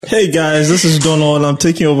Hey guys, this is Donald. I'm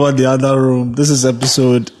taking over the other room. This is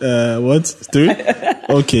episode, 3?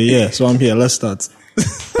 Okay, yeah, so I'm here. Let's start.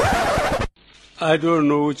 I don't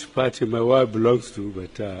know which party my wife belongs to,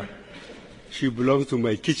 but she belongs to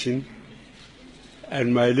my kitchen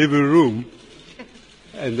and my living room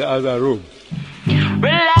and the other room.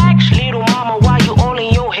 Relax, little mama, while you all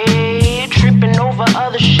in your head, tripping over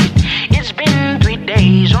other shit. It's been 3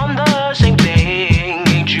 days on the same thing.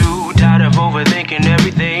 Ain't you tired of overthinking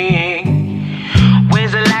everything?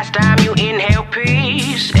 When's the last time you inhaled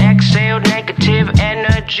peace? Exhaled negative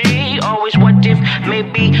energy. Always what if,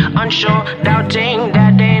 maybe, unsure, doubting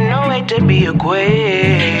that there ain't no way to be a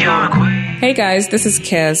queen. You're a queen. Hey guys, this is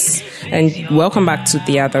Kes, and welcome back to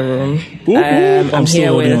the other room. I'm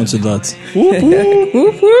still holding on to that.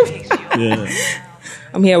 Whoop, whoop. Yeah.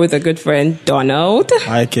 I'm here with a good friend, Donald,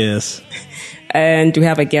 Hi, Kes. and we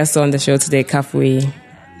have a guest on the show today, Kafui.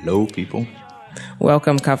 Hello, people.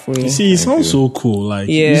 Welcome, Kafui. See, he sounds so cool. Like,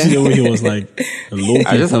 Yeah. you see the way he was like, hello,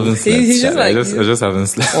 I just haven't slept. He's just like- I just haven't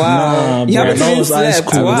slept. Wow, you bro, haven't that even was ice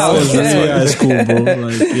slept. cool. Wow. That was really ice cool, bro.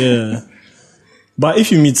 Like, yeah. But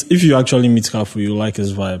if you actually meet Kafu, you like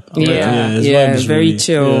his vibe. His vibe is very really,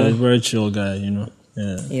 chill. Yeah, very chill guy, you know. Yeah.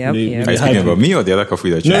 Yep, They- yep. they Are you speaking hype about him. me or the other coffee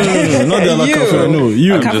that you No, not the other You. Kafu. No,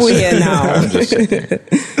 you. Kafui here now. I'm just checking.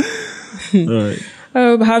 All right.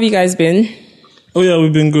 How have you guys been? Oh yeah,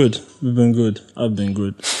 we've been good. I've been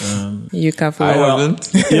good. You, Kafui? I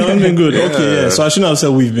haven't. You haven't been good. Okay, yeah. So I shouldn't have said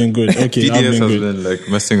we've been good. Okay, I've PDS been has good. been like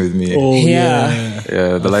messing with me. Oh Yeah.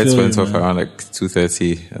 yeah. The lights feel went you, off man. around like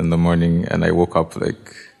 2:30 in the morning, and I woke up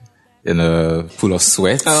like in a pool of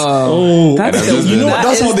sweat. Oh, That's And I've just the, been- You know, that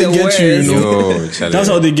that's is how they the get you, you worst. know. Yo, Charlie. That's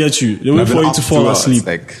how they get you. They wait I've for been you up to fall 2 hours, asleep.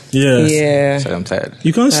 Like, Yeah. Yeah. Charlie, I'm tired.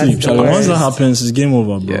 You can't sleep, the Charlie. Once that worst. happens, it's game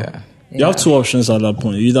over, bro. Yeah. You have two options at that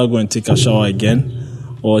point. You either go and take a shower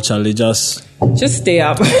again, or Charlie just Just stay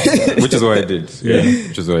up. Which is what I did. Yeah.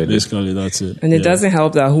 Which is what I did. basically that's it. And it Yeah. doesn't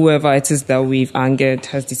help that whoever it is that we've angered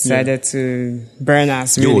has decided to burn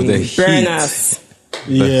us. Yo, Really. the burn heat. us.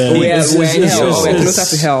 Yeah, We're in hell. We're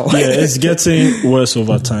closer to hell. Yeah, it's getting worse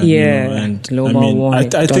over time. Yeah, you know, and global warming,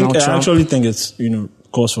 I Donald Trump. actually think it's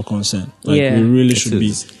cause for concern. Like Yeah. we really It should be.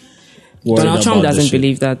 is. worried Donald Trump about this doesn't shit.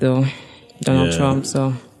 believe that though. Donald Yeah. Trump,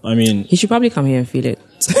 so I mean, he should probably come here and feel it.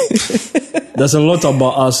 there's a lot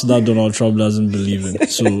about us that Donald Trump doesn't believe in,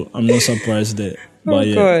 so I'm not surprised there. But Oh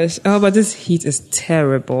yeah, gosh. Oh, but this heat is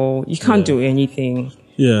terrible. You can't do anything.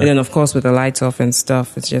 yeah, And then of course with the lights off and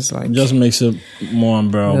stuff, it's just like it just makes it more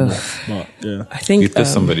unbearable. Ugh. But yeah, I think We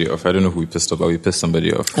pissed somebody off. I don't know who we pissed off, but we pissed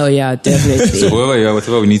somebody off. Oh yeah, So definitely. whoever you are,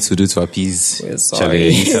 whatever we need to do to appease We're sorry. Charlie,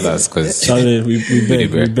 you tell us, because Charlie,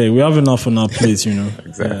 we beg. We have enough on our plate, you know.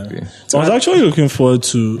 Exactly. Yeah. So I was actually looking forward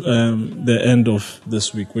to the end of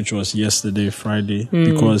this week, which was yesterday, Friday,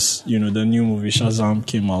 because the new movie Shazam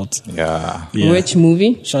came out. yeah. Yeah. Which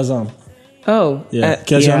movie? Shazam. Oh, Yeah.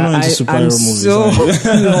 Because you're not into superhero I'm movies, so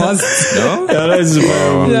right? lost. No? Yeah, not into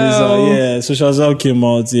superhero movies. No. Yeah. So Shazam came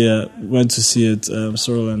out. Yeah, went to see it.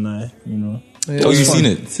 Sorrel and I. Oh, you've seen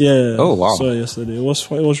it? Yeah. Oh, wow. Saw it yesterday. It was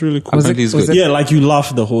fun. It was really cool. Apparently it's was good. it- Yeah, like you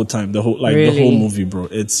laugh the whole time. The whole the Really? whole movie, bro.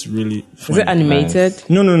 It's really fun. Is it animated?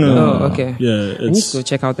 No. Oh, okay. Yeah, I need it's. to go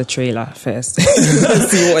check out the trailer first.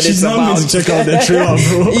 See what She's it's not about. meant to check out the trailer,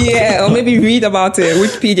 bro. Yeah, or maybe read about it.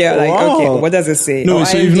 Wikipedia, like, Wow. okay, what does it say? No, Or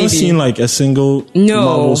so you've not IMDb. seen like a single No.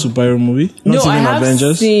 Marvel superhero movie? Not No, even I have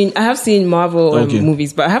Avengers? seen. I have seen Marvel Okay.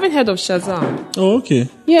 movies, but I haven't heard of Shazam. Oh, okay.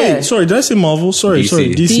 Yeah. Hey, sorry, did I say Marvel? Sorry,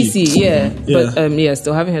 DC. DC, yeah, Yeah. but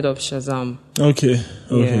still haven't heard of Shazam. Okay.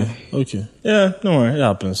 Yeah. Yeah, no worry, it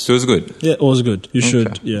happens. So it's good. Yeah, it was good. You should,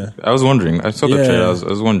 Okay. yeah. I was wondering. I saw the Yeah. trailer. I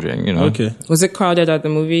was wondering, Okay. Was it crowded at the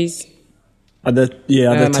movies? At the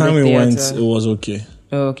at time the we went, theater. it was okay.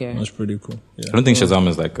 Oh, okay. It was pretty cool. I Yeah. don't think Shazam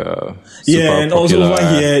is like a super Yeah, and also popular.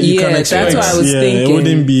 over here, you Yeah, can that's expect. what I was It thinking.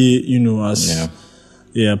 wouldn't be, as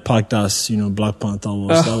Yeah. packed as Black Panther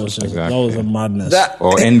was. That was just Exactly. that was a madness.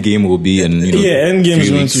 Or Endgame will be in, yeah, Endgame 3 is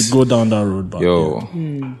going weeks. to go down that road, but Yo.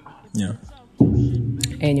 yeah.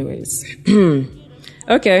 Anyways,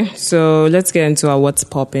 okay, so let's get into our what's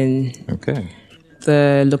poppin'. Okay.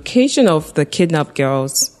 The location of the kidnapped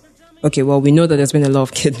girls. Okay, well, we know that there's been a lot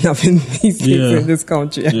of kidnapping these days Yeah. in this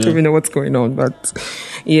country. I Yeah. don't even know what's going on, but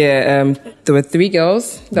yeah, there were 3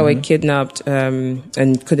 girls that were kidnapped and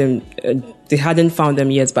couldn't. They hadn't found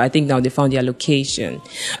them yet, but I think now they found their location.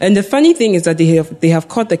 And the funny thing is that they have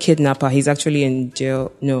caught the kidnapper. He's actually in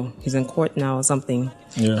jail. No, he's in court now or something.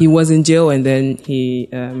 Yeah. He was in jail and then he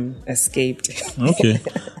escaped. Okay.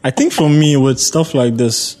 I think for me, with stuff like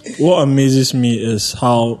this, what amazes me is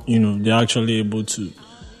how, they're actually able to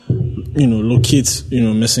locate,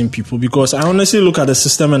 missing people? Because I honestly look at the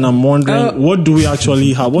system and I'm wondering, what do we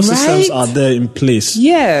actually have? What systems are there in place?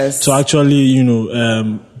 Yes. To actually,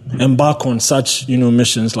 embark on such,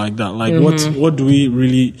 missions like that? Like, what do we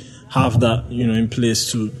really have that, in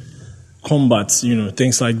place to combat,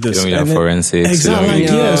 things like this? You don't have forensics. Exactly.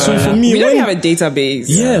 So for me, we don't have a database.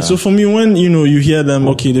 Yeah. So for me, when, you hear them,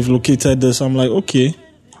 okay, they've located this, I'm like, okay,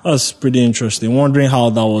 that's pretty interesting. Wondering how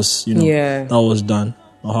that was, that was done.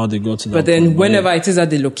 Or how they got to that. But then point. whenever it is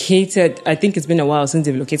that they located, I think it's been a while since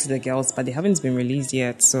they've located the girls, but they haven't been released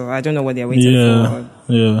yet. So I don't know what they're waiting for.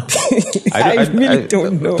 Yeah. I really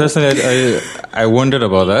don't know. Personally, I wondered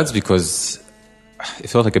about that because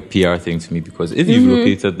it felt like a PR thing to me, because if you've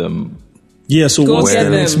located them, so go what's get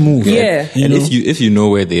the next them. move? Yeah. And if you know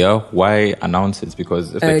where they are, why announce it?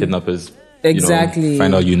 Because if the kidnappers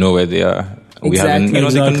find out you know where they are, we haven't, they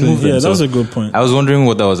can move them. That's a good point. I was wondering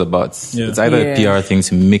what that was about. Yeah. It's either a PR thing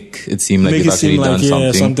to make it seem like they've actually done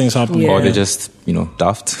something. Something's happened. Or they're just,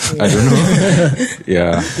 daft. I don't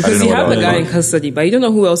know. Because you have the guy in custody, but you don't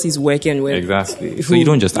know who else he's working with. Exactly. So you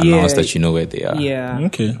don't just announce that you know where they are. Yeah.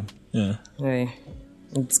 Okay. Yeah. Hey,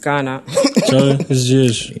 it's Ghana. It's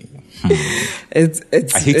Jewish. I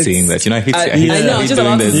hate saying that. I hate I know, I'm just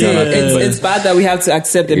about to say it's bad that we have to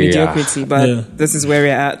accept the mediocrity, but this is where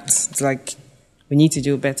we're at. It's like, we need to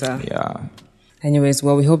do better. Yeah. Anyways,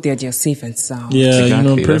 well, we hope they're just safe and sound. Yeah,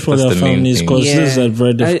 exactly. Pray for their families, because this is a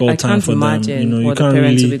very difficult time for them. I can't imagine what the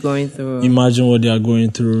parents will be going through. Imagine what they are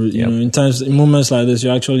going through. In moments like this, you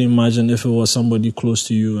actually imagine if it was somebody close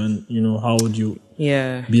to you, and how would you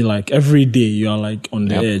be like? Every day you are like on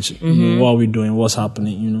the edge. What are we doing? What's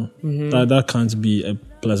happening? That can't be a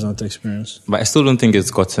pleasant experience. But I still don't think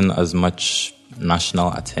it's gotten as much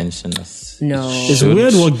national attention as it's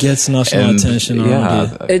weird what gets national attention around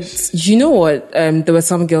here. It's what there were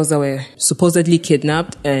some girls that were supposedly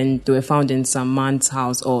kidnapped and they were found in some man's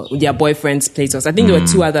house or their boyfriend's place. I think there were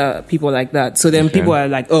 2 other people like that. So then people are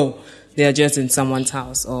like, oh, they're just in someone's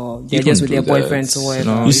house or they're just with their boyfriends or whatever.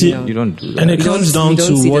 No, you see, you don't do that. And it comes down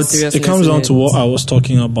to what I was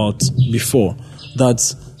talking about before,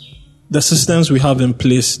 that the systems we have in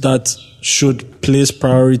place that should place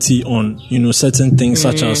priority on, certain things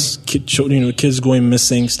such as kids going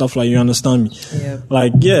missing, stuff like, you understand me?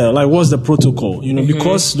 Yeah. Like what's the protocol?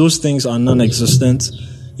 Because those things are non-existent,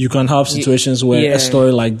 you can have situations where a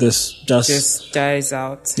story like this just dies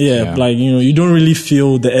out. Yeah, like, you don't really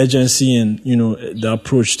feel the urgency and, the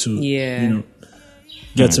approach to,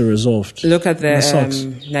 get it resolved. Look at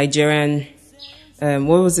the Nigerian...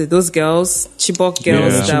 what was it? Those girls, Chibok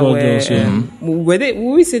girls that were they?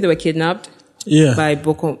 Would we say they were kidnapped? Yeah. By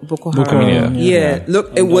Boko Haram.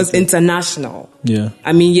 Look, it was international. Yeah.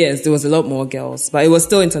 I mean, yes, there was a lot more girls, but it was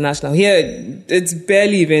still international. Here, it's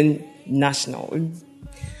barely even national.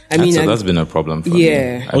 I mean, that's been a problem for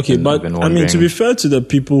me. Okay, but I mean, to be fair to the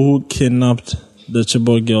people who kidnapped the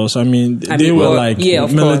Chibok girls, they were like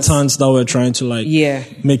militants that were trying to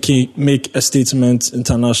make a statement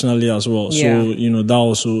internationally as well. So, that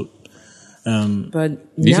also... but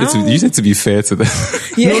you said to be fair to them.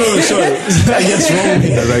 No, sorry. I guess wrong.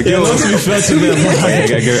 Like, not to be fair to them. I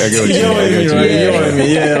get what you mean. Right? You know what I mean?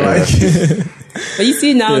 Yeah, like... But you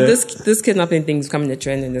see now, this kidnapping thing is becoming a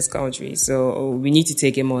trend in this country. So we need to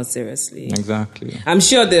take it more seriously. Exactly. I'm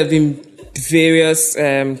sure there have been various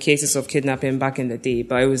cases of kidnapping back in the day,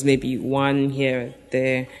 but it was maybe 1 here,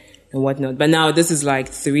 there, and whatnot. But now this is like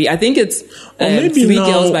 3. I think it's 3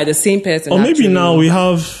 girls by the same person. Or maybe now we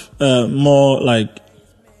have more like,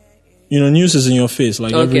 news is in your face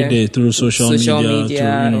like every day through social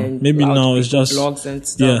media. Maybe now it's just blogs and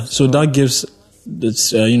stuff. Yeah, so that gives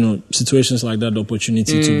situations like that the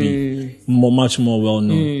opportunity to be much more well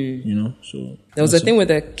known. So there was a thing with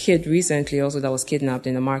a kid recently also that was kidnapped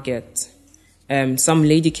in the market. Some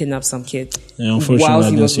lady kidnapped some kid while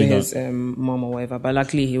he was with his mom or whatever. But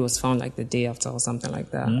luckily he was found like the day after or something like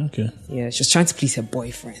that. Okay. Yeah, she was trying to please her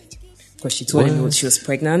boyfriend because she told him she was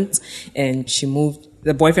pregnant and she moved.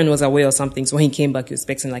 The boyfriend was away or something. So when he came back, he was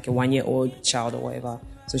expecting like a 1-year-old child or whatever.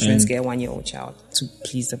 So she went to get a 1-year-old child to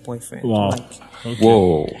please the boyfriend. Wow.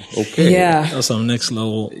 Whoa. Okay. Yeah. That's some next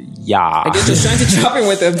level. Yeah. I guess she was trying to trap him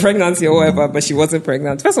with a pregnancy or whatever, but she wasn't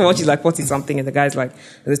pregnant. First of all, she's like 40-something, and the guy's like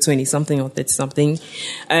 20-something or 30-something.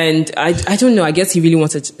 And I don't know. I guess he really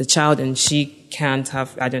wanted a child, and she can't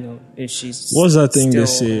have. I don't know if she's. What's that thing they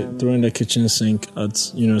say? Throwing the kitchen sink at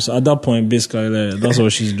So at that point, basically, that's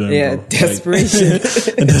what she's doing. Yeah, bro. Desperation.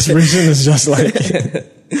 Like, desperation is just like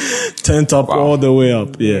turned up all the way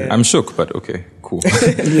up. Yeah. I'm shook, but okay, cool.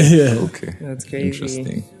 Yeah. Okay. That's crazy.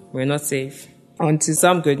 Interesting. We're not safe. On to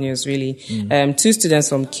some good news, really. 2 students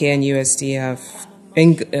from KNUST have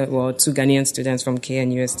two Ghanaian students from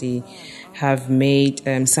KNUST have made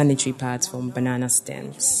sanitary pads from banana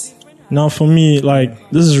stems. Now, for me, like,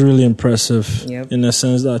 this is really impressive in the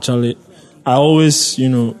sense that actually, I always,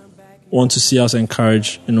 want to see us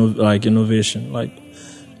encourage, innovation. Like,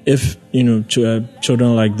 if,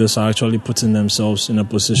 children like this are actually putting themselves in a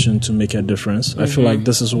position to make a difference, I feel like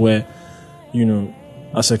this is where,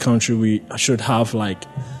 as a country, we should have, like,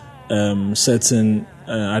 certain,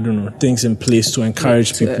 things in place to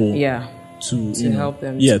encourage people. To help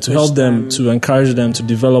them. To help them, to encourage them to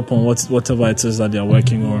develop on whatever it is that they are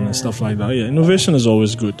working on and stuff like that. Yeah, innovation is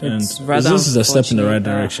always good. This is a step in the right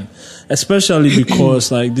direction. Especially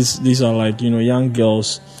because like these are like, young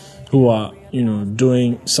girls who are,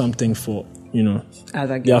 doing something for,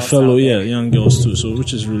 their fellow young girls too. So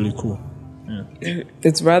which is really cool. Yeah.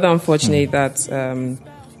 It's rather unfortunate that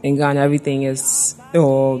in Ghana everything is,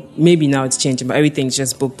 or maybe now it's changing, but everything's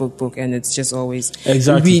just book, and it's just always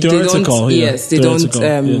theoretical. They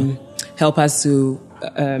don't help us to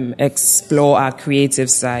explore our creative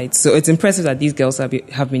side. So it's impressive that these girls have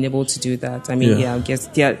been able to do that. I mean, I guess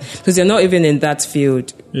because they're not even in that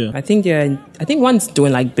field. Yeah. I think one's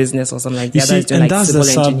doing like business or something like that. The other is doing like civil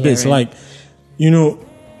engineering. Bit. Like,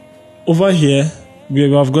 over here, we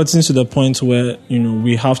have gotten to the point where,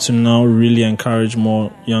 we have to now really encourage more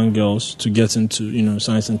young girls to get into,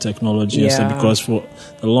 science and technology instead, because for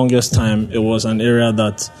the longest time, it was an area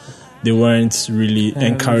that they weren't really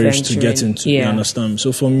encouraged to get into, you understand?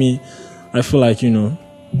 So for me, I feel like,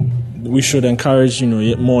 we should encourage,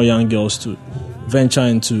 more young girls to venture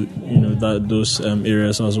into, those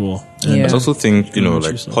areas as well. And I also think,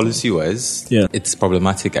 like policy-wise, it's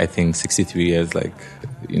problematic, I think, 63 years, like,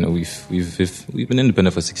 we've been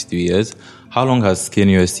independent for 63 years. How long has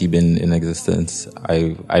KNUST been in existence?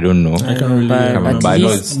 I don't know. I can't remember. But I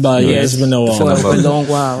know it's been a while. For a long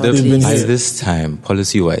while. By this time,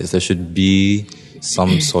 policy-wise, there should be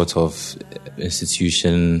some sort of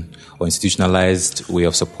institution or institutionalized way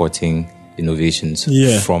of supporting innovations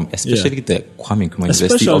from especially the Kwame Nkrumah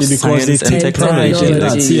University of Science and Technology.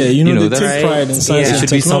 They take pride in science and technology. It should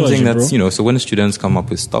be something that's, so when students come up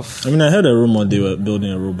with stuff. I mean, I heard a rumor they were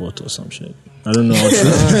building a robot or some shit. I don't know how true.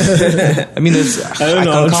 I mean, I don't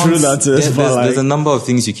know how true that is. There's a number of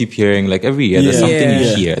things you keep hearing. Like every year, there's something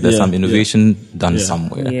you hear. There's some innovation done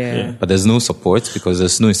somewhere. Yeah. But there's no support because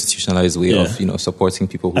there's no institutionalized way of, supporting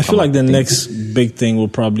people who I feel like the next big thing will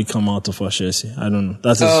probably come out of Ashesi. I don't know.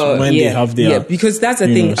 That is when they have their... Yeah, because that's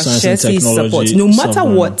the thing. Ashesi supports. No matter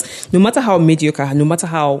what, no matter how mediocre, no matter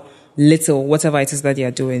how little, whatever it is that they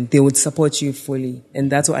are doing, they would support you fully.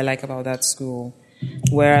 And that's what I like about that school.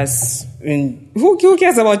 Whereas, who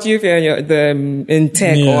cares about you if you're in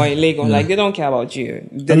tech or in Lagos? Like, they don't care about you.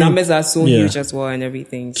 The numbers are so huge as well and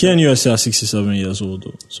everything. So. KNUST are 67 years old,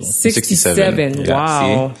 though. So. 67,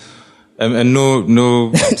 wow. And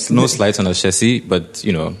no slight on Ashesi, but,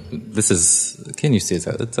 this is,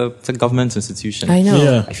 KNUST, it's a government institution. I know.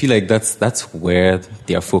 Yeah. I feel like that's where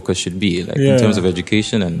their focus should be, like in terms of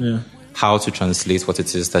education and how to translate what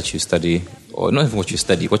it is that you study, or not even what you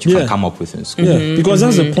study, what you can come up with in school. Yeah, because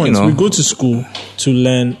that's the point. We go to school to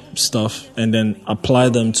learn stuff and then apply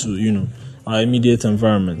them to, our immediate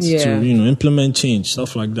environment to, implement change,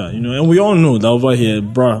 stuff like that, And we all know that over here,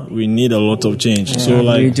 we need a lot of change. So,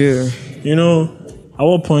 like, we do. At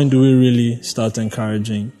what point do we really start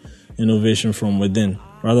encouraging innovation from within,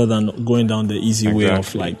 rather than going down the easy way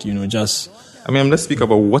of, like, just... I mean, let's speak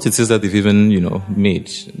about what it is that they've even, made.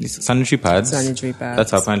 These sanitary pads.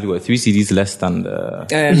 That's apparently 3 CDs less than the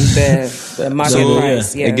market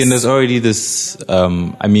price. Yes. Again, there's already this.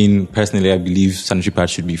 I mean, personally, I believe sanitary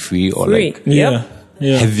pads should be free or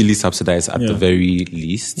heavily subsidized at the very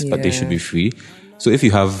least, but they should be free. So if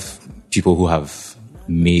you have people who have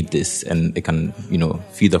made this and they can,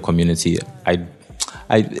 feed the community,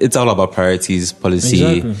 it's all about priorities,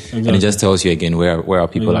 policy, and it just tells you again where our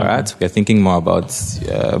people are at. We're thinking more about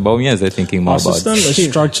they're thinking more about... Our system is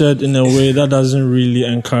structured in a way that doesn't really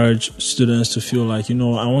encourage students to feel like, I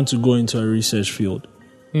want to go into a research field.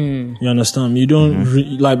 You understand? You don't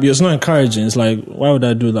it's not encouraging. It's like, why would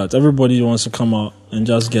I do that? Everybody wants to come out and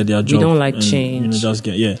just get their job. We don't like change. Just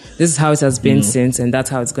get This is how it has been since, and that's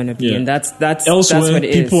how it's going to be, and that's elsewhere. That's what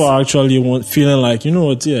it people is. Are actually feeling like,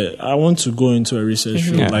 I want to go into a research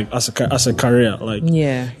field, like as a career, like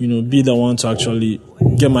be the one to actually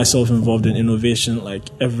get myself involved in innovation, like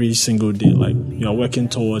every single day, like you're working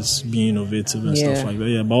towards being innovative and stuff like that.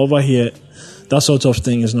 Yeah, but over here, that sort of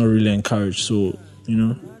thing is not really encouraged. So.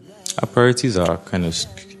 Our priorities are kind of,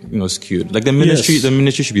 skewed. Like the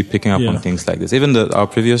ministry should be picking up on things like this. Even our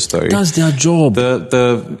previous story. That's their job.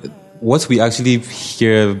 The what we actually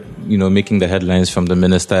hear, making the headlines from the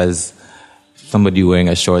ministers, somebody wearing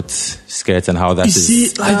a short skirt, and how that is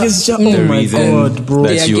it's just, oh my God, bro.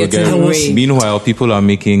 That you will get. Meanwhile, people are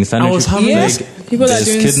making sanitary. People are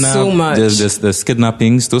doing so much. There's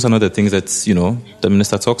kidnappings. Those are not the things that, the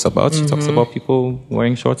minister talks about. She talks about people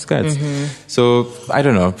wearing short skirts. So, I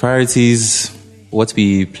don't know. Priorities, what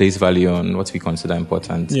we place value on, what we consider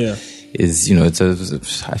important. Yeah. Is, I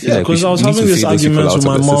feel like because I was having this argument with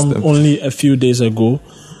my mom only a few days ago,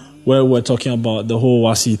 where we're talking about the whole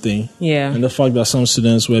WASSCE thing. Yeah. And the fact that some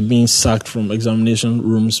students were being sacked from examination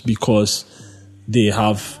rooms because they've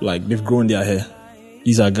grown their hair.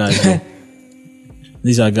 These are guys, though.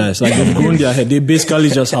 These are guys. They've grown their hair. They basically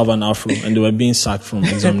just have an afro, and they were being sacked from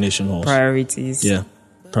examination halls. Priorities. Yeah.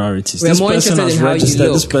 Priorities. This person has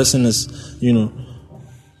registered. This person is,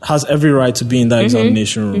 has every right to be in that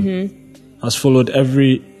examination room. Has followed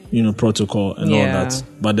every, protocol and all that.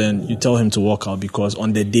 But then you tell him to walk out because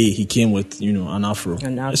on the day he came with, an afro.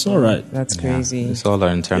 It's not right. That's crazy. Yeah. It's all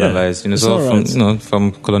internalized. It's all from,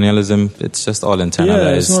 from colonialism. It's just all internalized.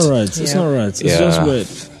 Yeah, it's not right. It's not right. It's just weird.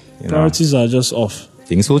 Priorities are just off.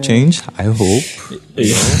 Things will change, I hope.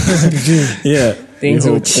 Yeah. Things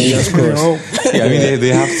will change. Yeah, I mean,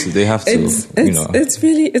 they have to.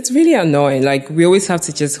 It's really annoying. We always have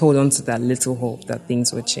to just hold on to that little hope that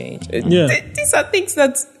things will change. These are things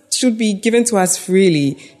that should be given to us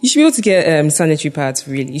freely. You should be able to get sanitary pads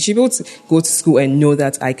freely. You should be able to go to school and know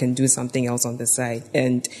that I can do something else on the side.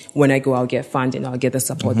 And when I go, I'll get funding. I'll get the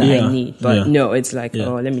support that I need. But no, it's let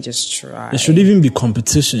me just try. There should even be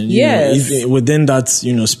competition. Yes. Within that,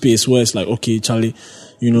 space where it's okay, Charlie,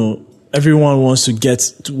 everyone wants to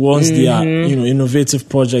their, innovative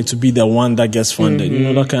project to be the one that gets funded,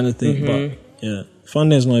 that kind of thing. But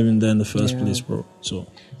funding is not even there in the first place, bro. So.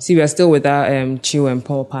 See, we are still with that chill and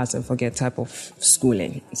pour pass and forget type of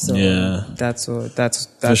schooling. So that's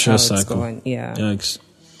how it's going. Yeah. Yikes.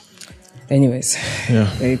 Anyways,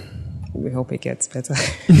 we hope it gets better.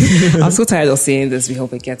 I'm so tired of saying this. We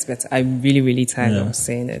hope it gets better. I'm really, really tired of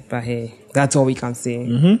saying it. But hey, that's all we can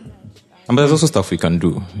say. But there's also stuff we can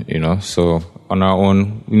do, So on our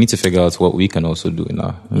own, we need to figure out what we can also do in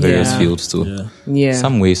our various fields to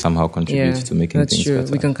some way, somehow contribute to making things better. That's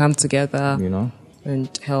true. We can come together,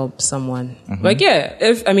 and help someone. Look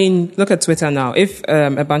at Twitter now. If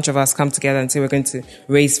a bunch of us come together and say we're going to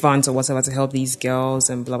raise funds or whatever to help these girls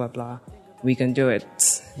and blah, blah, blah, we can do it.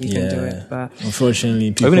 We can do it. But unfortunately,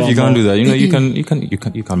 even if you can't do that,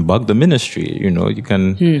 you can bug the ministry. You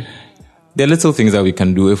can. There are little things that we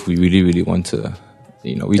can do if we really, really want to.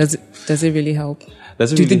 Does it really help?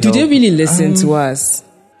 Do they really listen to us?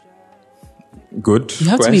 Good you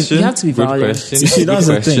have question. You have to be violent. Question. You see, that's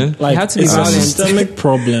the thing. You have to be it's violent. a systemic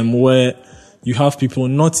problem where you have people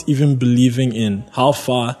not even believing in how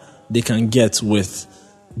far they can get with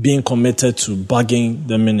being committed to bugging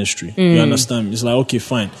the ministry. You understand? It's okay,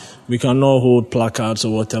 fine. We can all hold placards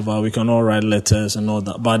or whatever. We can all write letters and all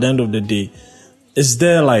that. But at the end of the day, is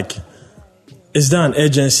there an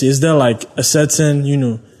urgency? Is there a certain,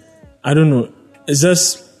 I don't know, is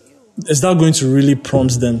that going to really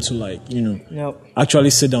prompt them to actually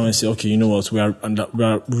sit down and say, okay, you know what, we are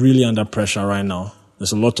really under pressure right now.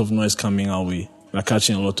 There's a lot of noise coming our way. We're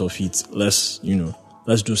catching a lot of heat. Let's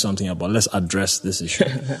do something let's address this issue.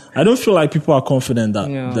 I don't feel like people are confident that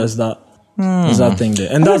there's that thing there.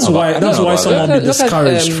 And that's why some will be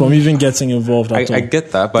discouraged from even getting involved at all. I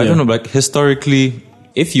get that, but I don't know, historically,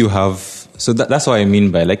 if you have, so that's what I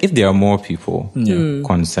mean by if there are more people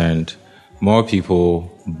concerned, more people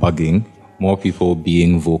bugging, more people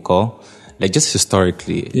being vocal, just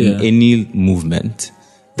historically in any movement,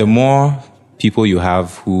 the more people you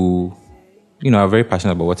have who, are very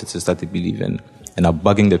passionate about what it is that they believe in and are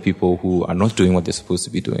bugging the people who are not doing what they're supposed to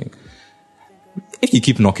be doing. If you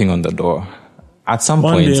keep knocking on the door, at some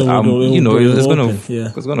point, it's going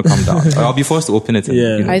to come down. I'll be forced to open it.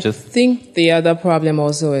 And, I think the other problem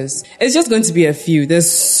also is it's just going to be a few. There's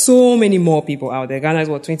so many more people out there. Ghana is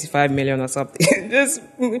 25 million or something.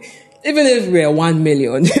 Even if we're 1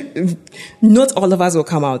 million, not all of us will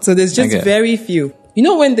come out. So there's just very few.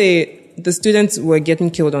 When the students were getting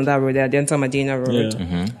killed on that road, the Denta Medina road,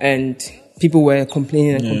 and people were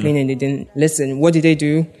complaining and complaining, they didn't listen. What did they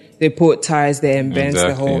do? They put tires there and bent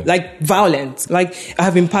the whole, violent. I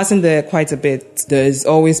have been passing there quite a bit. There's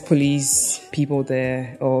always police people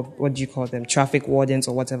there, or what do you call them? Traffic wardens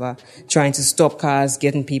or whatever, trying to stop cars,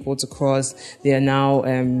 getting people to cross. There are now,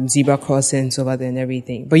 zebra crossings over there and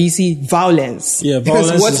everything. But you see, violence. Yeah,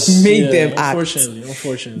 violence what made them act.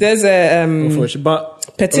 Unfortunately. There's a,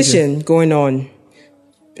 petition going on.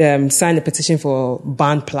 sign a petition for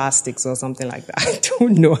ban plastics or something like that. I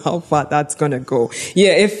don't know how far that's going to go.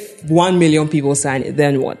 Yeah, if 1 million people sign it,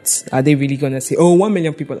 then what? Are they really going to say, 1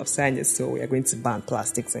 million people have signed it, so we are going to ban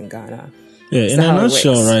plastics in Ghana? Yeah, in a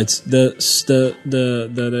nutshell, right? The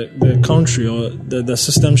country or the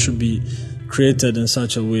system should be created in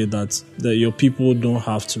such a way that your people don't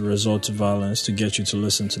have to resort to violence to get you to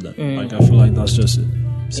listen to them. Like, I feel like that's just it.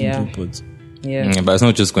 Simply put. Yeah. But it's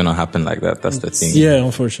not just going to happen like that. That's the thing. Yeah,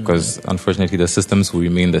 unfortunately. Because unfortunately, the systems will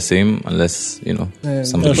remain the same unless,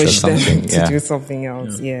 somebody push says something. To do something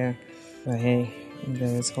else. Yeah. But hey,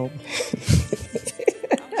 there's hope.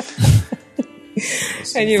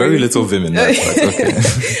 Anyway. Very little vim in that, but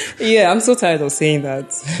okay. Yeah, I'm so tired of saying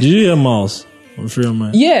that. Did you hear Miles on Free Your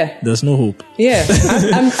Mind? Yeah. There's no hope. Yeah.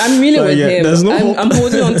 I'm really with him. There's no hope. I'm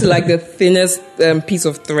holding on to like the thinnest piece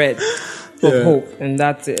of thread of hope, and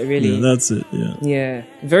that's it, really. Yeah, that's it, yeah. Yeah.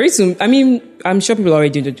 Very soon, I mean, I'm sure people are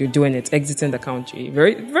already doing it, exiting the country.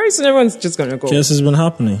 Very, very soon, everyone's just going to go. Yes, it's been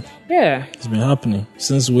happening. Yeah. It's been happening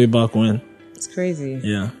since way back when. It's crazy.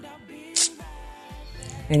 Yeah.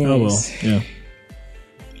 Anyways. Oh, well, yeah.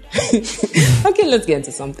 Okay, let's get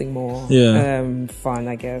into something more fun,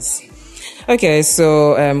 I guess. Okay,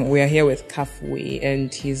 so we are here with Kafui,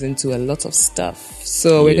 and he's into a lot of stuff.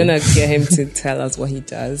 So we're gonna get him to tell us what he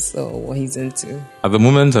does or what he's into. At the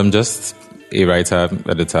moment, I'm just a writer,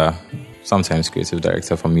 editor, sometimes creative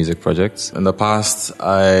director for music projects. In the past,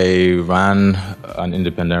 I ran an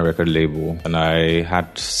independent record label, and I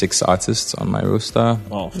had 6 artists on my roster.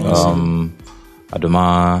 Wow,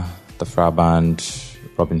 Adoma, the Fra Band,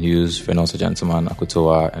 Robin Hughes, Fenosa Gentleman,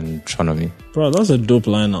 Akutoa, and Tronomy. Bro, that's a dope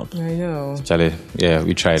lineup. I know. Charlie, yeah,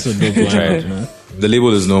 we tried. It's a dope lineup, man. The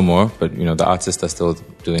label is no more, but the artists are still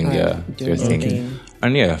doing their thing. Okay.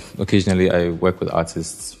 And occasionally I work with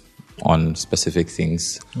artists on specific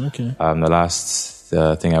things. Okay. The last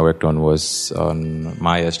thing I worked on was on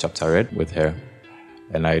Maya's Chapter Red with her,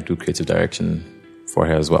 and I do creative direction for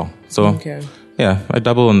her as well. So I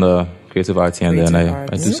dabble in the creative arts, and then I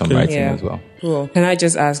do some writing as well. Cool. Can I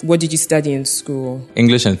just ask, what did you study in school?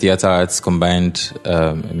 English and theatre arts combined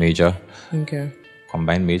major. Okay.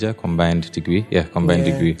 Combined degree. Yeah, combined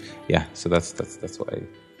degree. Yeah, so that's what I.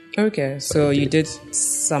 Okay, so you did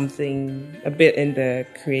something a bit in the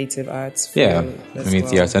creative arts. Theatre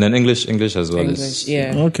and then English as well. English,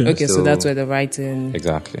 Okay, so that's where the writing.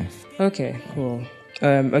 Exactly. Okay, cool.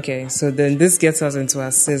 Okay, so then this gets us into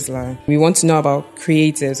our sizzler. We want to know about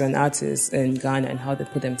creatives and artists in Ghana and how they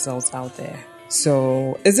put themselves out there.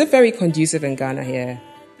 So, is it very conducive in Ghana here?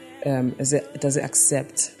 Does it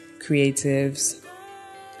accept creatives?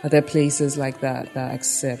 Are there places like that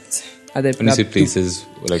accept? Are there when you say places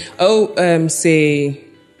like? Say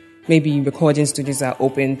maybe recording studios are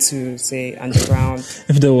open to, say, underground.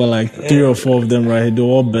 If there were like 3 or 4 of them, right, they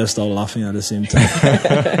all burst out laughing at the same time.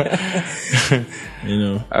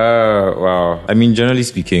 Wow. I mean, generally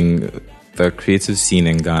speaking, the creative scene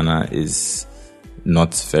in Ghana is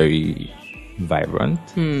not very vibrant.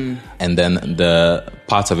 And then the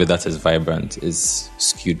part of it that is vibrant is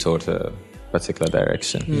skewed toward a particular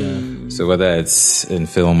direction. So whether it's in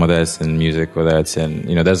film, whether it's in music, whether it's in,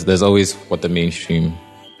 there's always what the mainstream.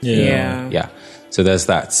 Yeah. So there's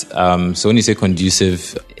that. So when you say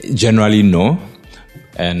conducive, generally no.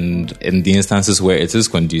 And in the instances where it is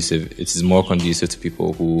conducive, it is more conducive to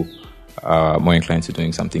people who are more inclined to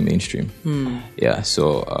doing something mainstream. Yeah,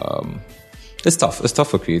 so it's tough. It's tough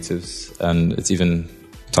for creatives, and it's even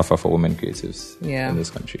tougher for women creatives in this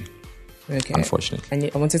country. Okay. Unfortunately.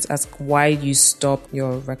 And I wanted to ask, why you stopped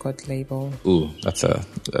your record label? Ooh, that's a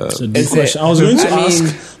big question. I was going to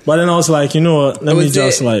ask, but then I was like, you know what? Let me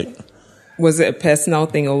just Was it a personal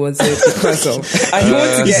thing, or was it because of? I don't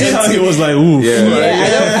want to get into. How he was like, ooh.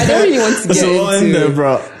 Yeah, I don't really want to get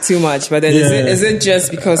into too much. But then is it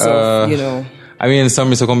just because of I mean, it's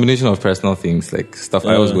a combination of personal things, like stuff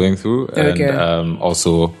I was going through, and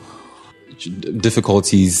also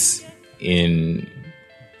difficulties in.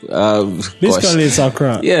 Basically, it's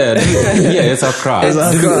Accra. It's Accra.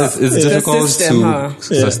 It's difficult to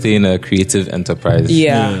sustain a creative enterprise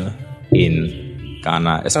in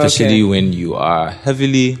Ghana, especially when you are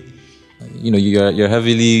heavily, you're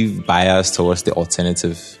heavily biased towards the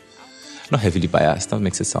alternative. Not heavily biased, that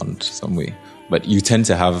makes it sound some way. But you tend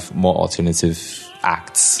to have more alternative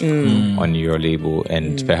acts on your label,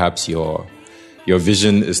 and perhaps your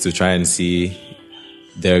vision is to try and see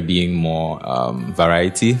there being more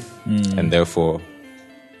variety, and therefore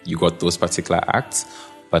you got those particular acts.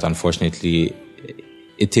 But unfortunately,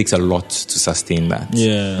 it takes a lot to sustain that.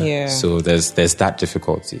 Yeah. So there's that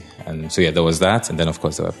difficulty, and so there was that, and then of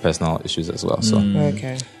course there were personal issues as well. So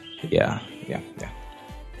okay. Yeah.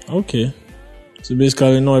 Okay. So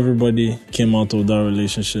basically, not everybody came out of that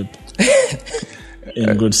relationship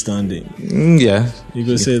in good standing. Yeah. You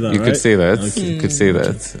could say that, You right? could say that. Okay. You could say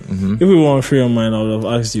that. Mm-hmm. If we weren't free of mind, I would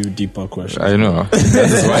have asked you deeper questions. I know. That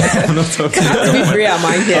is why I'm not talking. To be free of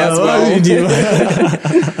mind here as well.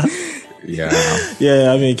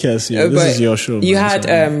 Yeah, I mean, Kes, this is your show. You had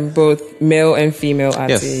both male and female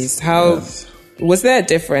artists. Yes. How was there a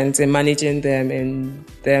difference in managing them and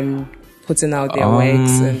them putting out their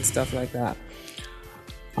works and stuff like that?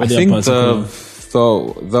 I think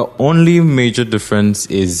the only major difference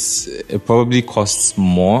is it probably costs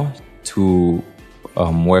more to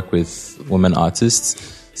work with women artists,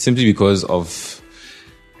 simply because of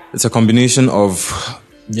it's a combination of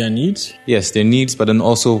their needs. Yes, their needs, but then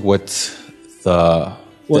also what the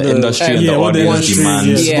industry and the audience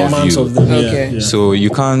demands of you. Okay. So you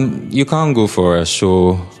can't go for a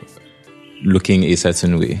show looking a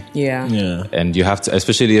certain way. Yeah. And you have to,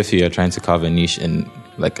 especially if you're trying to carve a niche in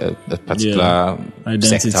like a particular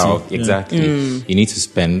sector. Exactly. You need to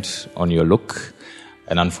spend on your look.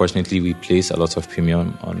 And unfortunately, we place a lot of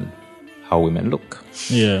premium on how women look.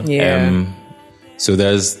 So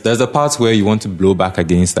there's the part where you want to blow back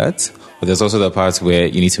against that, but there's also the part where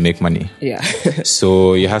you need to make money. Yeah.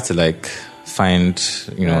 So you have to like find,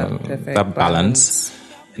 that balance.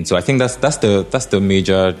 And so I think that's the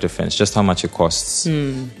major difference, just how much it costs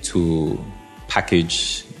to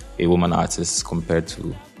package a woman artist compared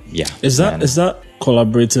to Is that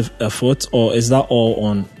collaborative effort, or is that all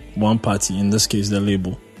on one party, in this case the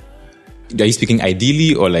label? Are you speaking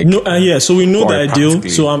ideally or like? No, so we know the ideal.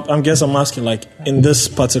 So I'm asking, like, in this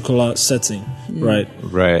particular setting, right?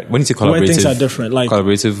 Right. When you say collaborative, where things are different, like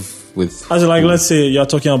collaborative with. As like, let's say you're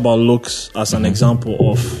talking about looks as an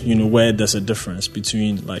example of where there's a difference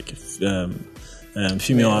between like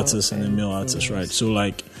female artists and a male artist, right? So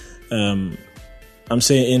like, I'm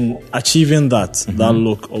saying in achieving that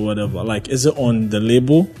look or whatever, like, is it on the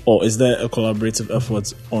label or is there a collaborative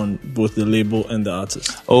effort on both the label and the artist?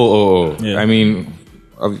 Yeah. I mean,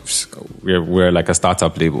 we're like a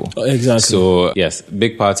startup label. Exactly. So yes,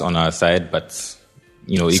 big parts on our side, but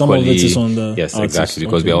equally, some of it is on the yes, artist. exactly,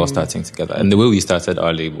 because we're all starting together. And the way we started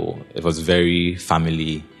our label, it was very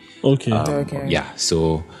family. Okay. Yeah.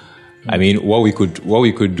 So, I mean, what we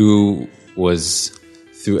could do was,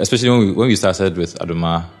 through, especially when we started with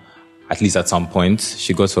Adoma, at least at some point,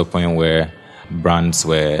 she got to a point where brands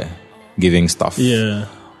were giving stuff,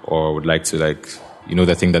 or would like to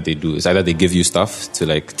the thing that they do is either they give you stuff to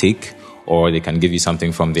like take, or they can give you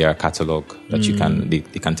something from their catalog that you can they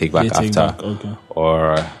can take back after,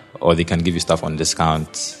 or they can give you stuff on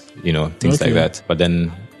discount, things like that. But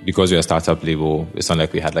then, because we're a startup label, it's not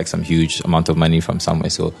like we had like some huge amount of money from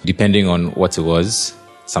somewhere. So depending on what it was,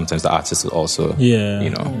 sometimes the artist will also,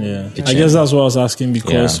 I guess that's what I was asking,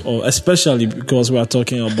 because, or especially because we are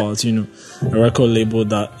talking about, a record label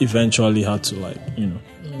that eventually had to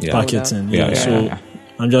pack it in. So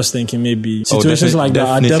I'm just thinking maybe situations like that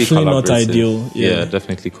are definitely not ideal. Yeah,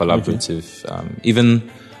 definitely collaborative. Okay. Even,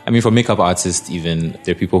 I mean, for makeup artists, even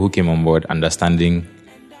there are people who came on board understanding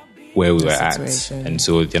where we were at, and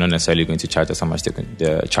so they're not necessarily going to charge us how much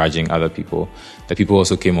they're charging other people. The people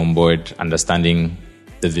also came on board understanding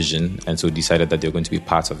the vision, and so decided that they're going to be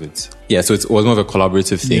part of it. Yeah, so it was more of a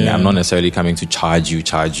collaborative thing. I'm not necessarily coming to charge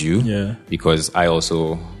you, because I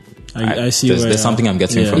also I see there's something I'm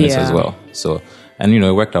getting from this as well. So, and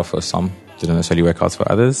it worked out for some, didn't necessarily work out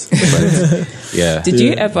for others. But Did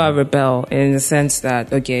you ever rebel in the sense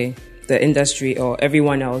that the industry or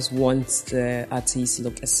everyone else wants the artist to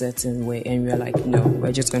look a certain way, and we're like, no,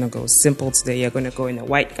 we're just gonna go simple today. You're gonna go in a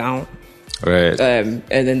white gown, right? And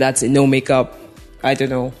then that's it, no makeup. I don't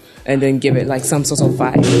know, and then give it like some sort of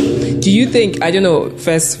vibe. Do you think, I don't know,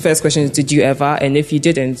 first question is, did you ever, and if you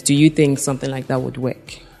didn't, do you think something like that would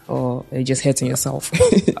work, or are you just hurting yourself?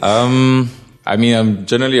 I mean, I'm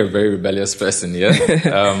generally a very rebellious person,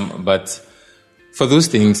 but for those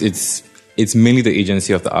things, it's mainly the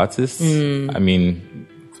agency of the artist. I mean,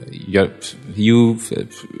 you're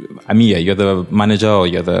the manager or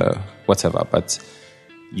you're the whatever, but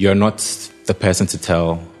you're not the person to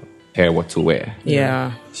tell her what to wear.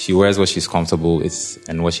 Yeah. She wears what she's comfortable with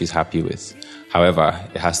and what she's happy with. However,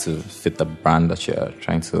 it has to fit the brand that you're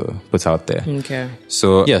trying to put out there. Okay.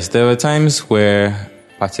 So, yes, there were times where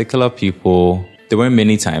particular people, there weren't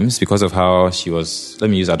many times because of how she was, let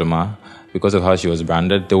me use Adoma, because of how she was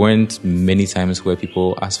branded, there weren't many times where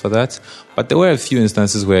people asked for that. But there were a few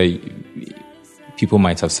instances where people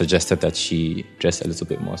might have suggested that she dress a little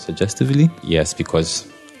bit more suggestively. Yes, because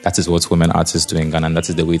that is what women artists do in Ghana, and that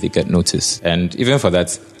is the way they get noticed. And even for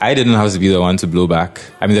that, I didn't have to be the one to blow back.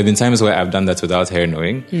 I mean, there have been times where I've done that without her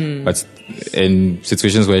knowing, but in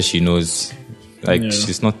situations where she knows, like,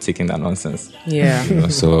 she's not taking that nonsense. Yeah. You know,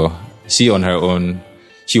 so she on her own,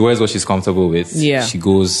 she wears what she's comfortable with. Yeah. She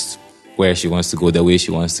goes where she wants to go, the way she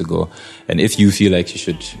wants to go. And if you feel like you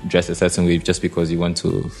should dress a certain way just because you want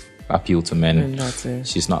to appeal to men,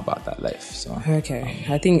 she's not about that life. So okay,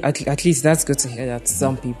 I think at least that's good to hear that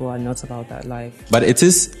some people are not about that life. But it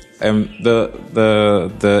is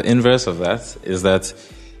the inverse of that is that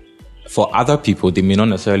for other people they may not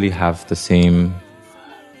necessarily have the same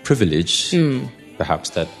privilege,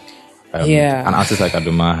 perhaps that an artist like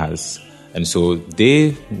Adoma has, and so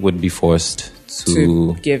they would be forced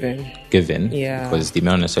to give in, because they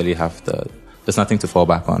may not necessarily have there's nothing to fall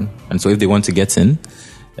back on, and so if they want to get in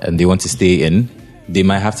and they want to stay in, they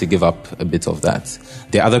might have to give up a bit of that.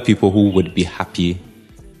 There are other people who would be happy,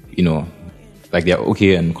 you know, like they're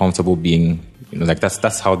okay and comfortable being, you know, like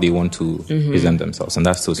that's how they want to present themselves, and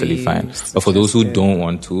that's totally fine. But for those who don't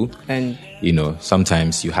want to, and you know,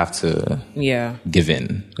 sometimes you have to give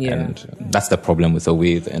in, and that's the problem with the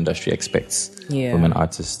way the industry expects women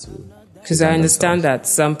artists to. Because I understand that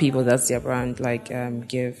some people, that's their brand, like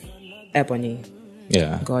Give Ebony.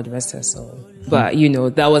 Yeah. God rest her soul. But, you know,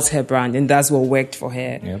 that was her brand and that's what worked for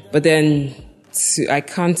her. Yep. But then I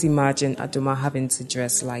can't imagine Adoma having to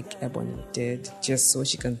dress like Ebony did just so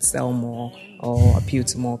she can sell more or appeal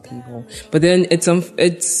to more people. But then it's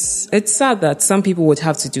sad that some people would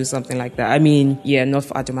have to do something like that. I mean, not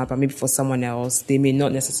for Adoma, but maybe for someone else. They may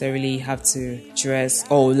not necessarily have to dress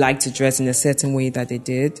or like to dress in a certain way that they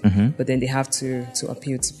did, but then they have to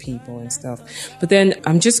appeal to people and stuff. But then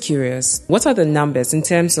I'm just curious, what are the numbers in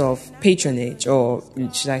terms of patronage, or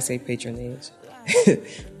should I say patronage?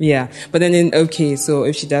 But then so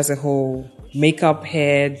if she does a whole makeup,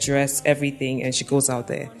 hair, dress, everything, and she goes out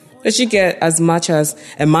there, does she get as much as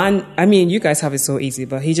a man? I mean, you guys have it so easy,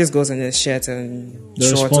 but he just goes in a shirt and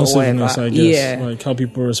shorts or whatever. I guess, like how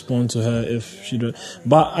people respond to her if she does.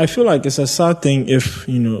 But I feel like it's a sad thing if,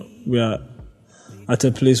 you know, we are at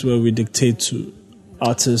a place where we dictate to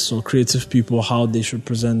artists or creative people how they should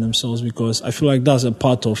present themselves, because I feel like that's a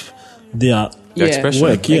part of their expression.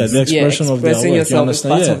 Work, the expression of their work. You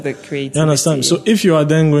understand? Part of the creativity. You understand? So if you are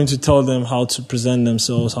then going to tell them how to present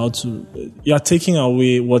themselves, you are taking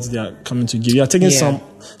away what they are coming to give. You are taking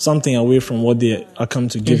something away from what they are coming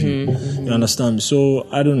to give you. You understand? So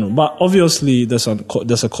I don't know, but obviously there's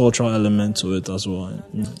a cultural element to it as well,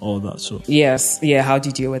 and all that. So how do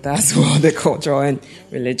you deal with that as well? The cultural and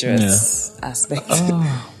religious aspect.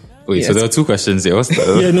 Wait, so there are two questions there.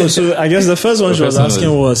 So I guess the first one she was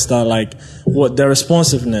asking was that, like, what the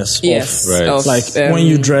responsiveness of, like, when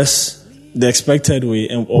you dress the expected way,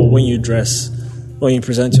 or when you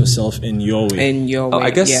present yourself in your way.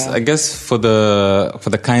 I guess for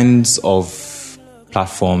the kinds of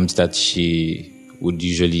platforms that she would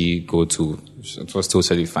usually go to, it was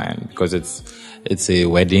totally fine, because it's a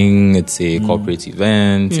wedding, it's a corporate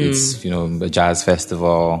event, it's, you know, a jazz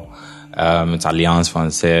festival. It's Alliance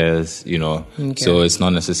Française, you know, so it's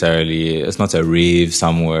not a rave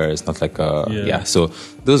somewhere. It's not like so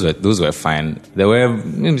those were fine. There were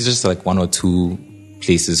maybe just like one or two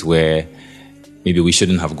places where maybe we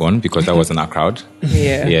shouldn't have gone because that wasn't our crowd.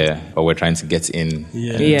 But we're trying to get in.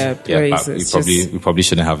 But we probably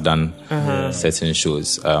shouldn't have done certain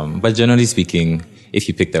shows. But generally speaking, if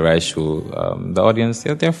you pick the right show, the audience,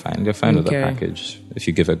 they're fine. They're fine with the package if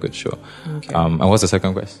you give a good show. And what's the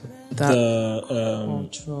second question? The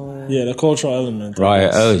cultural element. Right.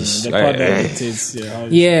 The part that dictates,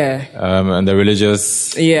 and the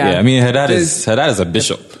religious. I mean, her dad is a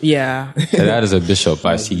bishop. Her dad is a bishop,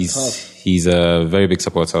 but he's a very big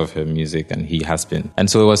supporter of her music, and he has been. And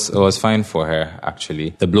so it was fine for her,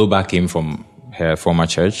 actually. The blowback came from her former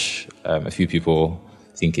church. A few people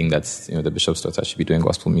thinking that, you know, the bishop's daughter should be doing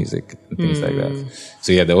gospel music and things like that.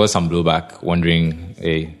 So there was some blowback, wondering,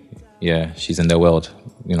 hey, she's in the world,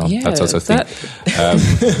 you know, that sort of thing.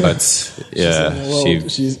 But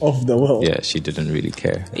she's off the world. She didn't really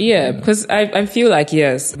care. Because I feel like,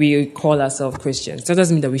 we call ourselves Christians. That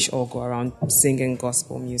doesn't mean that we should all go around singing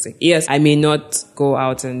gospel music. Yes, I may not go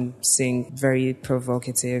out and sing very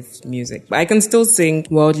provocative music, but I can still sing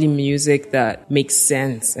worldly music that makes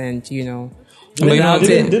sense, and, you know,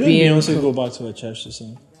 didn't Beyonce go back to her church to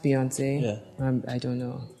sing? Beyonce? Yeah. I don't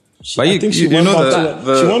know. She went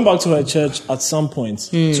back to her church at some point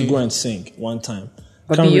to go and sing one time.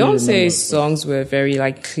 But Beyonce's songs were very,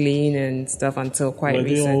 like, clean and stuff until quite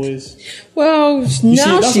recent. Well,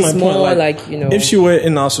 now she's more like, you know. If she were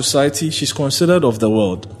in our society, she's considered of the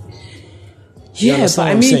world. Yeah, but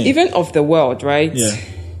I mean, even of the world, right? Yeah.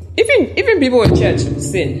 Even people in church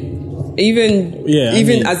sin.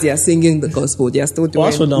 Even as they are singing the gospel, they are still doing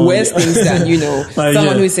worse things than,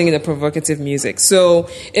 someone who is singing the provocative music. So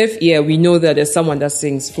we know that there's someone that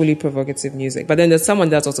sings fully provocative music, but then there's someone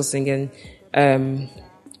that's also singing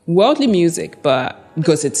worldly music, but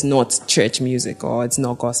because it's not church music or it's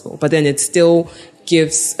not gospel, but then it still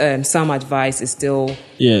gives some advice. It's still...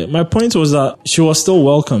 Yeah, my point was that she was still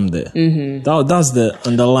welcome there. Mm-hmm. That's the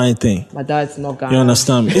underlying thing. But that's not God. You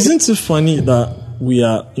understand me? Isn't it funny that we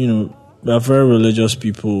are, we are very religious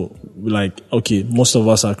people. Like, okay, most of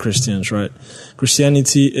us are Christians, right?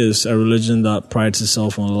 Christianity is a religion that prides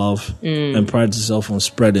itself on love and prides itself on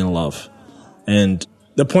spreading love. And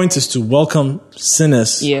the point is to welcome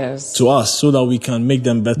sinners to us so that we can make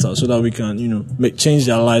them better, so that we can, change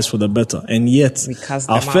their lives for the better. And yet,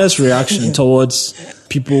 our first reaction towards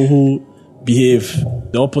people who behave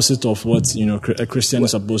the opposite of what, a Christian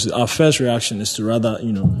is supposed to, our first reaction is to rather,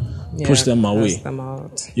 push them away. Them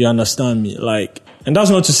out. You understand me? Like, and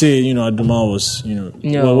that's not to say, Aduma was,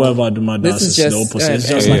 whatever Aduma does is the opposite. It's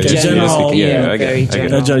just like a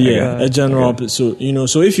general. So,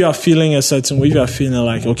 so if you are feeling a certain way, if you are feeling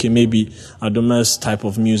like, okay, maybe Aduma's type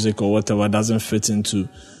of music or whatever doesn't fit into,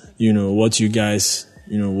 what you guys,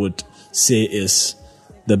 would say is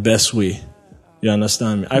the best way. You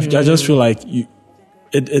understand me? I just feel like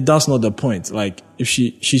that's not the point. Like, if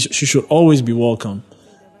she should always be welcome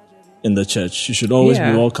in the church. She should always be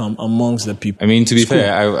welcome amongst the people. I mean, to be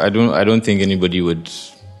fair, I don't think anybody would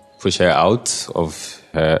push her out of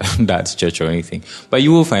her dad's church or anything. But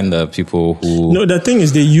you will find the people who... No, the thing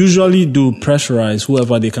is, they usually do pressurize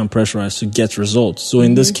whoever they can pressurize to get results. So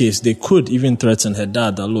in this case, they could even threaten her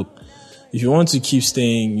dad that, look, if you want to keep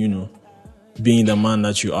staying, being the man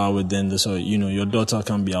that you are within this, or your daughter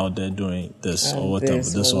can be out there doing this or whatever,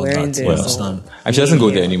 this or that. You understand? And she doesn't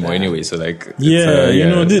go there anymore anyway. So like,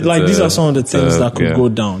 these are some of the things that could go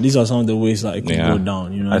down. These are some of the ways that it could go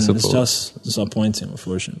down. And it's just disappointing,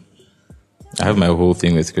 unfortunately. I have my whole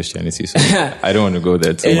thing with Christianity, so I don't want to go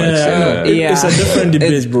there too much. It's a different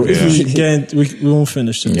debate, bro. If we won't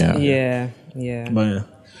finish it. Yeah. But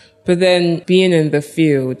But then being in the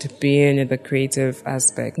field, being in the creative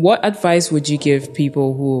aspect, what advice would you give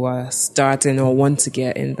people who are starting or want to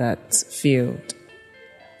get in that field?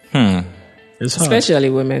 It's hard.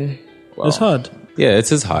 Especially women. Wow. It's hard. Yeah,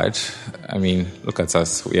 it is hard. I mean, look at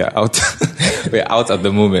us. We are out. We're out at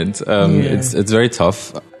the moment. It's very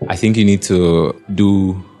tough. I think you need to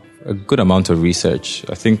do a good amount of research.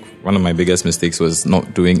 I think one of my biggest mistakes was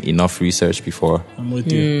not doing enough research before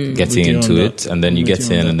getting into it. And then you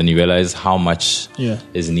get in and then you realize how much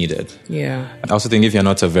is needed. Yeah. I also think if you're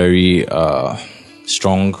not a very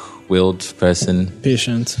strong-willed person,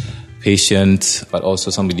 patient, but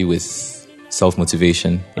also somebody with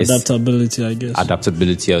self-motivation. Adaptability, I guess.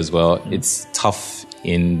 Adaptability as well. It's tough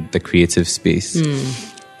in the creative space.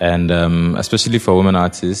 And especially for women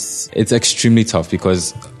artists, it's extremely tough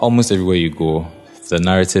because almost everywhere you go, the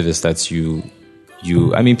narrative is that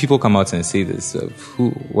I mean, people come out and say this.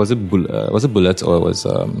 Who was it? Was it Bullet or it was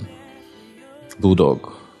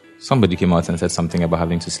Bulldog? Somebody came out and said something about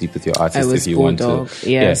having to sleep with your artist if you Bulldog. want to.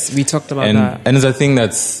 Yes, we talked about that. And it's a thing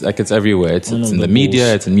that's like it's everywhere. It's in the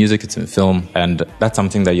media, it's in music, it's in film, and that's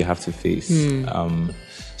something that you have to face.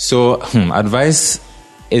 Advice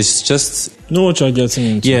is just know what you're getting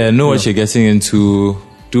into. Yeah, know what you're getting into.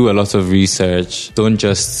 Do a lot of research. Don't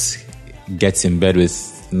just get in bed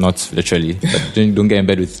with, not literally, but don't get in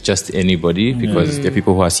bed with just anybody because there are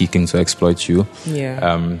people who are seeking to exploit you.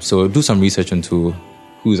 Yeah. So do some research into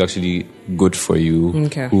who's actually good for you,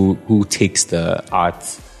 who takes the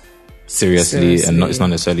art seriously and is not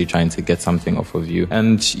necessarily trying to get something off of you.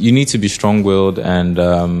 And you need to be strong-willed and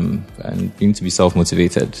you need to be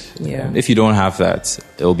self-motivated. Yeah. If you don't have that,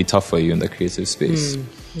 it'll be tough for you in the creative space.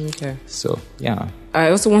 Okay. So, yeah. I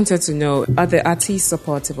also wanted to know, are the artists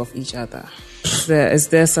supportive of each other? Is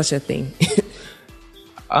there such a thing?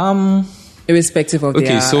 Irrespective of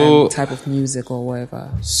their type of music or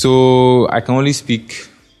whatever. So I can only speak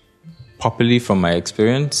properly from my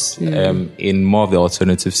experience in more of the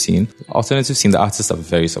alternative scene. The artists are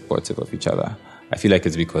very supportive of each other. I feel like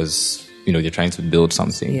it's because, they're trying to build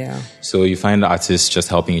something. Yeah. So you find the artists just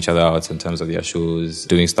helping each other out in terms of their shows,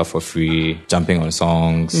 doing stuff for free, jumping on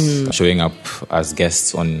songs, showing up as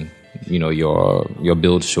guests on, your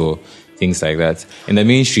build show, things like that. In the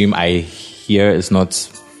mainstream, I hear it's not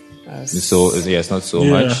it's not so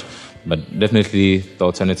much, but definitely the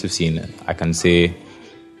alternative scene, I can say,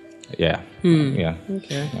 Okay. Yeah.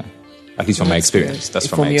 At least from my experience. That's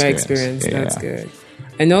from my your experience. That's good.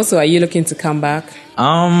 And also, are you looking to come back?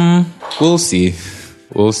 We'll see.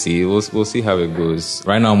 We'll see how it goes.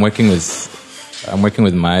 Right now, I'm working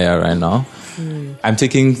with Maya right now. I'm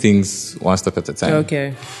taking things one step at a time.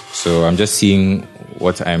 Okay. So I'm just seeing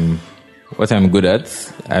what I'm good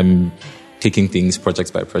at. I'm taking things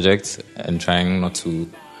project by project and trying not to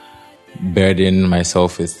burden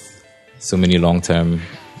myself with so many long-term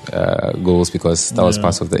goals, because that was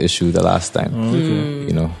part of the issue the last time. Okay.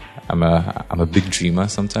 You know, I'm a big dreamer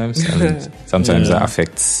sometimes, and sometimes that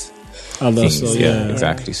affects things. So,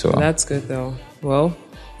 exactly. So that's good though. Well,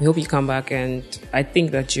 we hope you come back, and I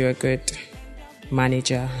think that you're a good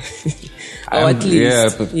manager, or at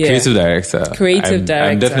least creative director.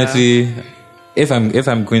 I'm definitely. If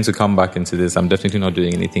I'm going to come back into this, I'm definitely not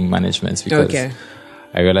doing anything management, because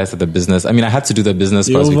I realized that the business, I mean, I had to do the business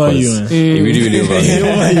part because it really over me.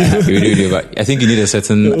 Really over. I think you need a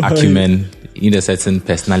certain acumen, you need a certain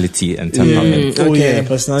personality and temperament.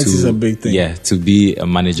 Personality is a big thing. Yeah, to be a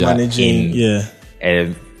manager in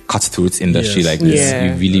a cutthroat industry like this,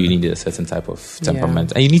 you really need a certain type of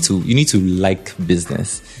temperament, and you need to like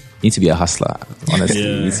business. You need to be a hustler, honestly.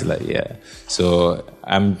 You need to So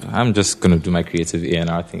I'm just gonna do my creative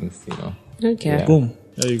A&R things, you know. Okay. Boom.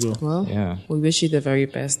 There you go. Well, we wish you the very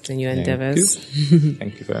best in your endeavors.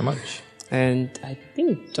 Thank you very much. And I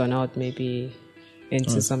think Donald may be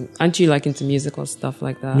into some. Aren't you like into musical stuff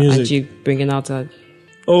like that? Music. Aren't you bringing out a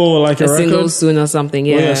single soon or something?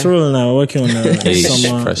 Yeah. It's really now working on a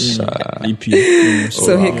summer EP.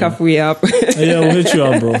 So hit Kafui up. We'll hit you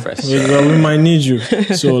up, bro. We might need you.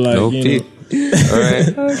 So All right.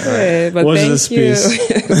 Okay, but watch thank the space.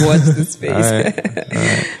 you. Watch the space. All right.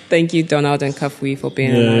 Thank you, Donald and Kafui, for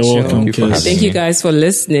being on our you're show. welcome. Thank you guys for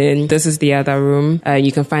listening. This is The Other Room.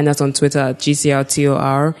 You can find us on Twitter at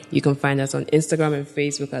GCRTOR. You can find us on Instagram and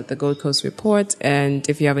Facebook at The Gold Coast Report. And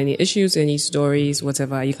if you have any issues, any stories,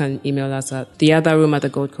 whatever, you can email us at theotherroom at The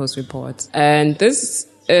Gold Coast Report. And this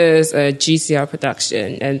is a GCR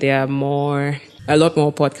production, and there are a lot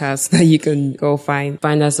more podcasts that you can go find.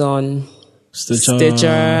 Find us on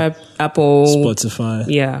Stitcher, Apple, Spotify.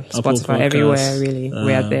 Yeah, Apple Spotify, Podcasts, everywhere, really.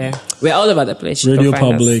 We are there. We're all over the place. Radio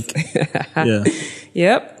Public.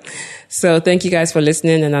 Yep. So thank you guys for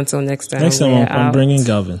listening, and until next time. Next time I'm bringing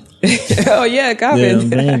Gavin. Oh yeah, Gavin. Yeah, I'm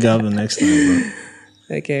bringing Gavin next time,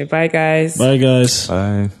 bro. Okay, bye guys. Bye guys.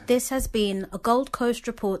 Bye. This has been a Gold Coast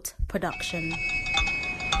Report production.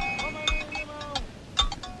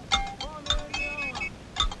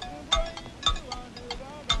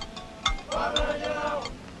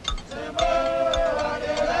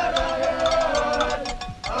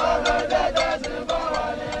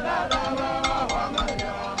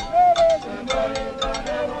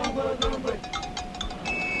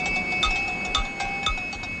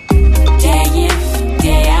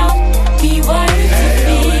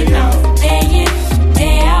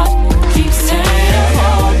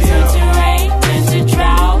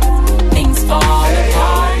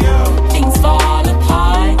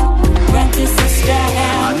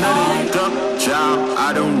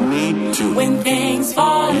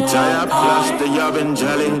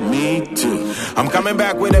 I'm coming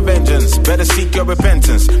back with a vengeance. Better seek your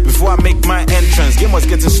repentance before I make my entrance. Game was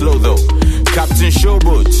getting slow though. Captain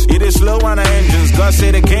Showboat, it is slow on our engines. God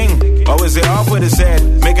say the king, always it off with his head.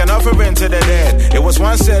 Make an offering to the dead. It was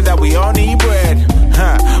once said that we all need bread.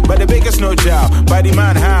 But the biggest no child, by the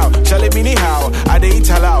man how? Charlie Mini how? I dey eat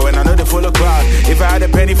halal and I know they full of crowd. If I had a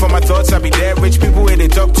penny for my thoughts, I'd be dead. Rich people where they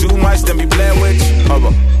talk too much, then be Blair Witch.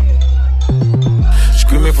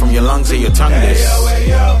 Screaming from your lungs and your tongue this.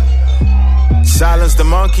 Silence the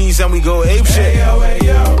monkeys and we go ape shit.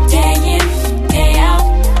 Day in, day out,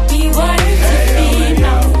 we work to feed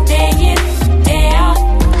now. Day in, day out,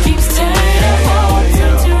 keeps turning cold,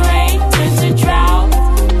 turn to rain, turn to drought.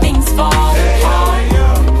 Things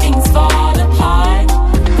fall apart.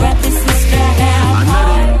 Brothers, sister, have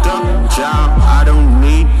another dumb child, I don't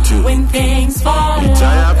need to. When things fall apart.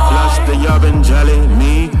 Tired, flush the yob and jelly,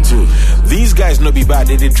 me too. These guys no be bad,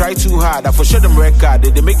 they try too hard. I for sure them record,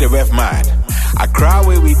 they make the ref mad. I cry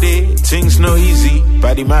where we did, things no easy.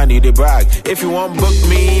 By the money they brag. If you want book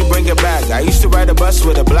me, bring it back. I used to ride a bus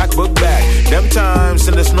with a black book bag. Them times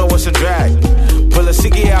in the snow was a drag. Pull a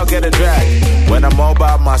ciggy out, get a drag. When I'm all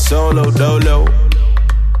by my solo dolo,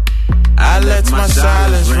 I let my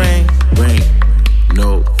silence ring.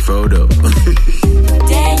 No photo.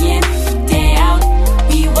 Day in, day out,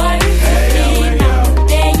 we work to feed now.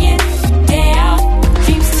 Day in, day out,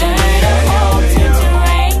 keeps turning cold, turn to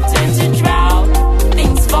rain, turn to drought.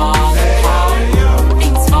 Things fall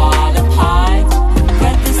apart.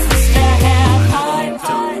 Brothers, sister, have heart.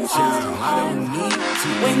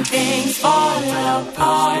 When things things fall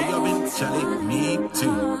apart. You've been telling me to.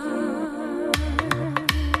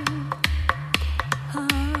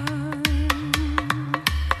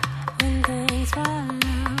 When things fall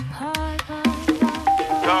apart.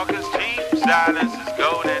 Talk is cheap, silence is